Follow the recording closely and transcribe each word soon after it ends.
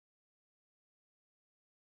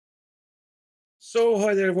So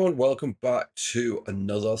hi there everyone, welcome back to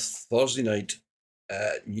another Thursday night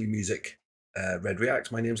new music Red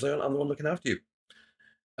Reacts. My name's Leon, I'm the one looking after you.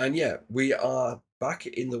 And yeah, we are back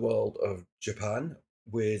in the world of Japan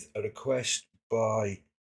with a request by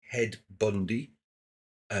Head Bundy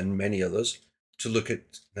and many others to look at,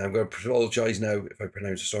 now I'm going to apologise now if I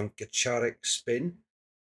pronounce this wrong, Gacharic Spin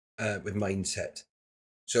with Mindset.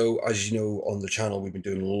 So as you know, on the channel we've been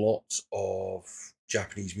doing lots of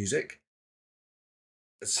Japanese music.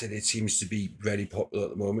 It seems to be very popular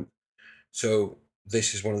at the moment. So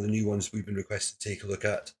this is one of the new ones we've been requested to take a look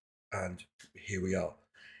at, and here we are.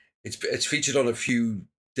 It's featured on a few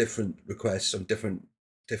different requests on different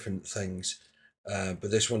things,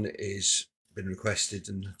 but this one is been requested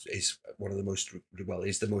and is one of the most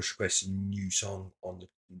is the most requested new song on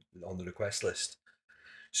the request list.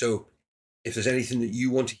 So if there's anything that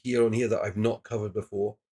you want to hear on here that I've not covered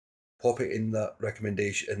before, pop it in that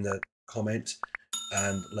recommendation in the comment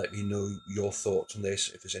and let me know your thoughts on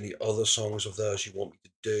this. If there's any other songs of theirs you want me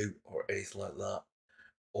to do or anything like that,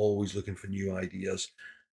 always looking for new ideas.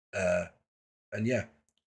 And yeah,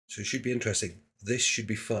 so it should be interesting. This should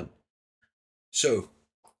be fun. So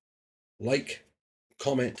like,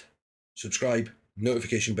 comment, subscribe,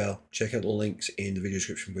 notification bell, check out the links in the video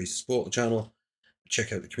description ways to support the channel,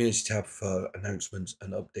 check out the community tab for announcements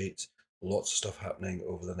and updates. Lots of stuff happening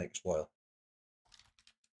over the next while.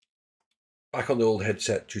 Back on the old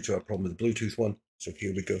headset due to a problem with the Bluetooth one, so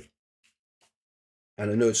here we go.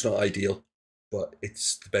 And I know it's not ideal, but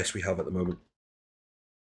it's the best we have at the moment.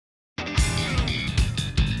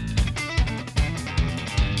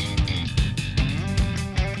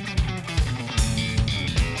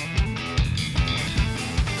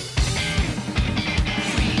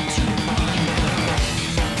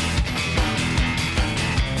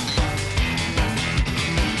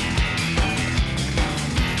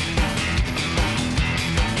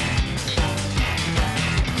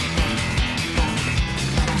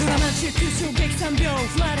 衝撃3秒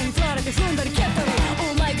振られに振られて踏んだり蹴ったり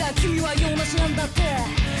オーマイガー君は用なしなんだって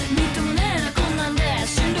みっともねえなこんなんで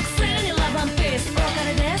しんどくせえにラブ&ピースお別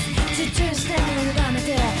れです集中して身を委ね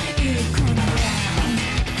ていい子に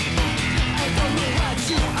I don't know what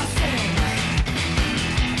you are saying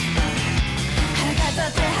腹が立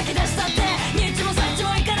って吐き出したってニッチもサッチも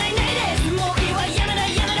いかないねですもういいわやめな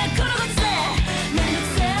やめなこのご時世めんど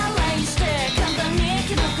くせえ LINE して簡単に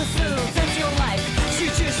既読する That's your life 集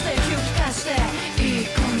中して気を利かしていい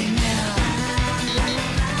子にな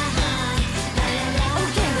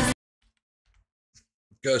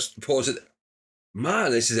Just pause it.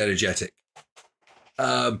 Man, this is energetic.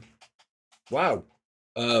 Wow.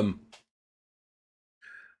 The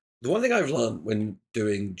one thing I've learned when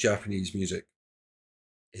doing Japanese music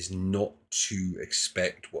is not to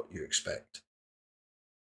expect what you expect,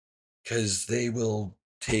 because they will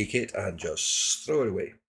take it and just throw it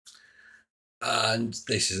away. And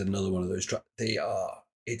this is another one of those tracks.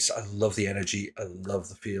 I love the energy, I love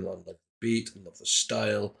the feel, I love the beat, I love the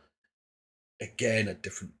style. Again, a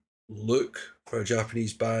different look for a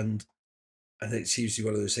Japanese band, and it seems to be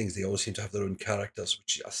one of those things. They all seem to have their own characters,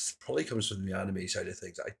 which probably comes from the anime side of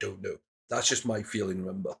things. I don't know. That's just my feeling,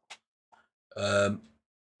 remember. But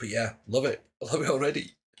yeah, love it. I love it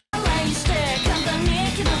already.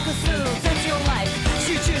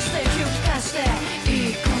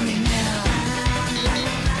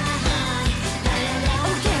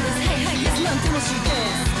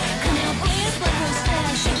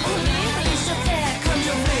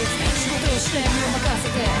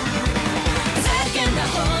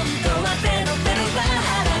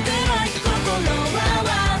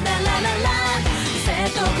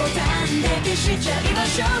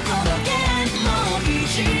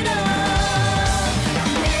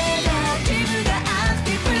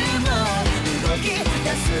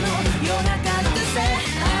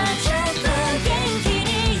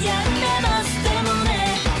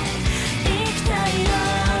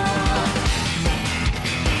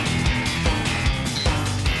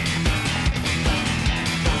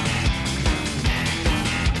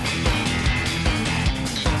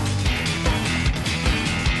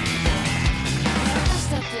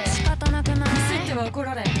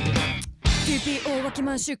 TPO は気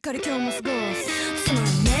まんしっかり今日も過ごすつまん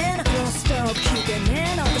ねえなクロストーク聞いてね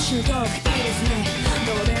えな私のトークいいですね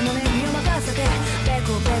どうでもね身を任せてベ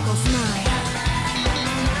コベコスマイ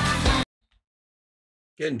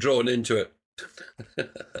Getting drawn into it.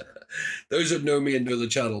 Those who know me and know the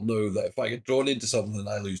channel know that if I get drawn into something,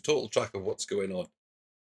 I lose total track of what's going on.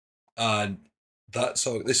 And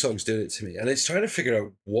this song's doing it to me. And it's trying to figure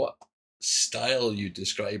out what style you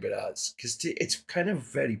describe it as, because it's kind of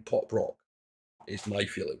very pop rock, is my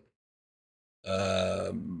feeling.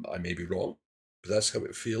 I may be wrong, but that's how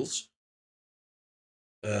it feels.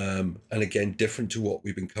 And again, different to what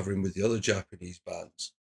we've been covering with the other Japanese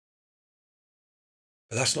bands.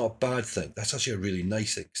 But that's not a bad thing. That's actually a really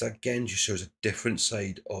nice thing, because that again just shows a different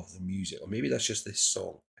side of the music. Or maybe that's just this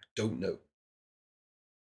song. I don't know.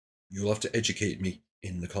 You'll have to educate me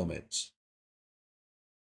in the comments.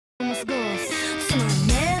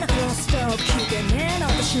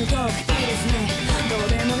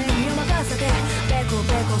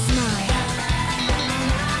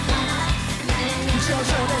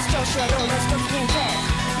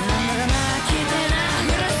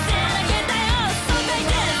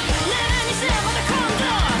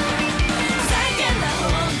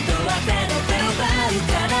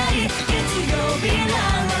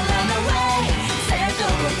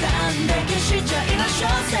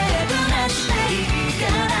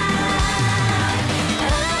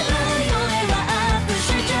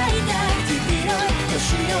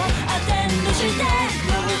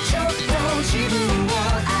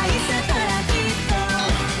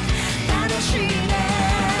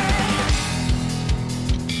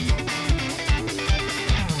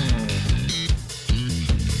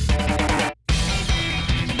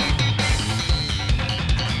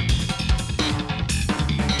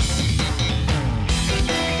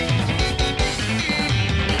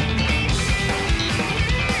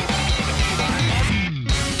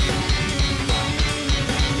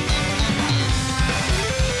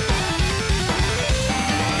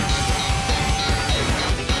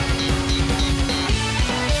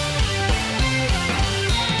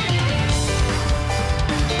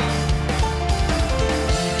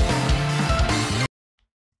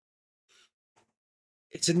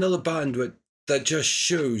 It's another band that just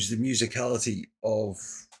shows the musicality of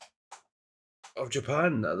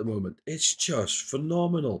Japan at the moment. It's just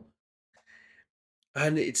phenomenal.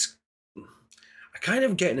 And it's, I kind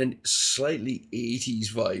of getting a slightly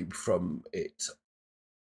 80s vibe from it.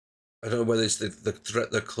 I don't know whether it's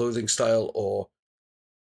the clothing style or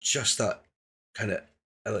just that kind of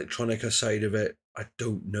electronica side of it. I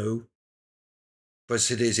don't know.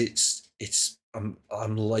 But it is, I'm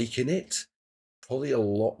liking it. Probably a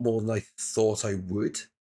lot more than I thought I would.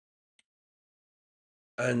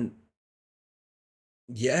 And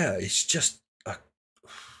yeah, it's just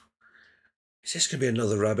is this gonna be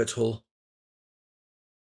another rabbit hole?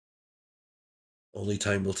 Only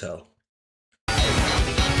time will tell.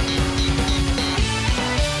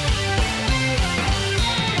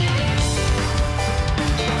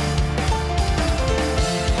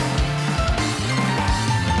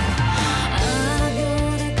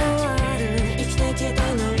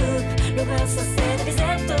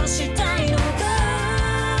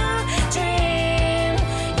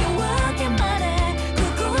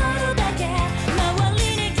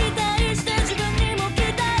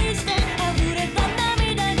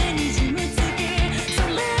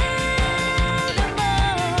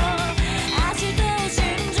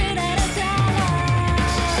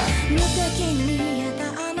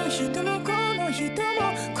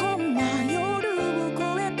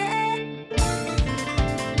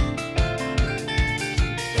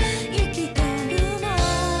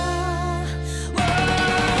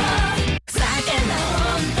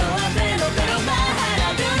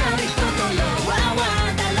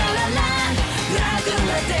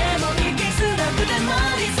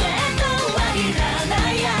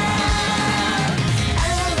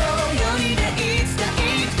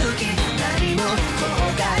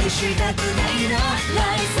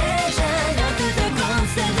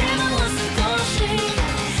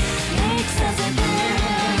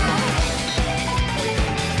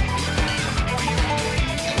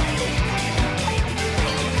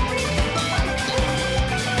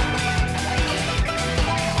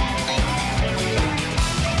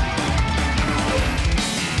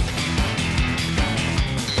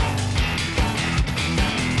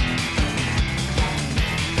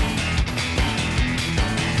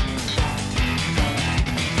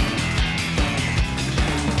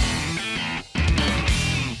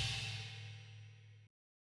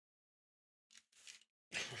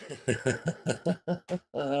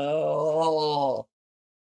 Oh,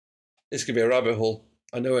 this could be a rabbit hole.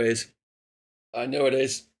 I know it is. I know it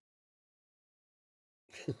is.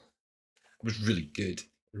 It was really good.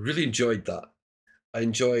 I really enjoyed that. I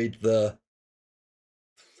enjoyed the.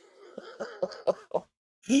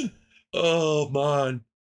 Oh man.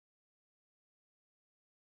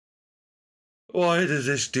 Why does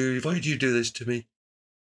this do? Why do you do this to me?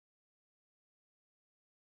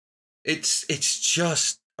 It's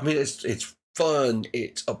just. I mean, it's fun.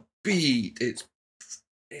 It's upbeat.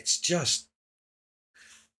 It's just.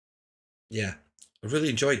 yeah, I really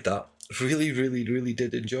enjoyed that. Really, really, really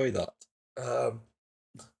did enjoy that. And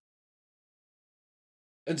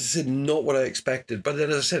I said, not what I expected. But then,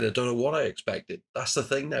 as I said, I don't know what I expected. That's the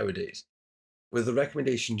thing nowadays. With the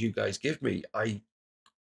recommendations you guys give me, I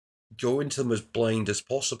go into them as blind as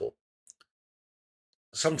possible.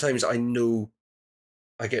 Sometimes I know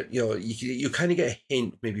I get, you kind of get a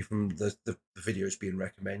hint maybe from the videos being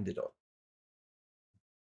recommended on,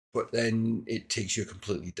 but then it takes you a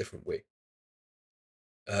completely different way.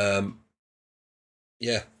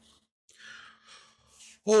 Yeah.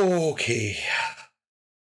 Okay.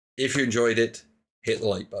 If you enjoyed it, hit the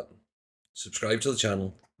like button, subscribe to the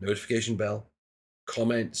channel, notification bell,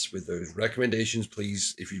 comments with those recommendations,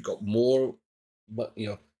 please. If you've got more,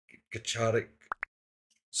 Gacharic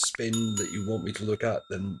Spin that you want me to look at,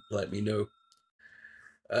 then let me know.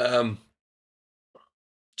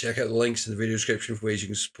 Check out the links in the video description for ways you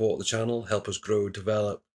can support the channel, help us grow,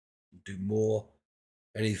 develop, do more.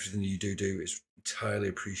 Anything you do is entirely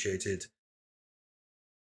appreciated.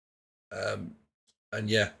 And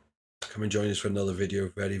yeah, come and join us for another video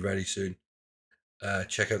very, very soon.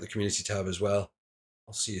 Check out the community tab as well.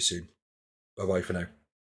 I'll see you soon. Bye bye for now.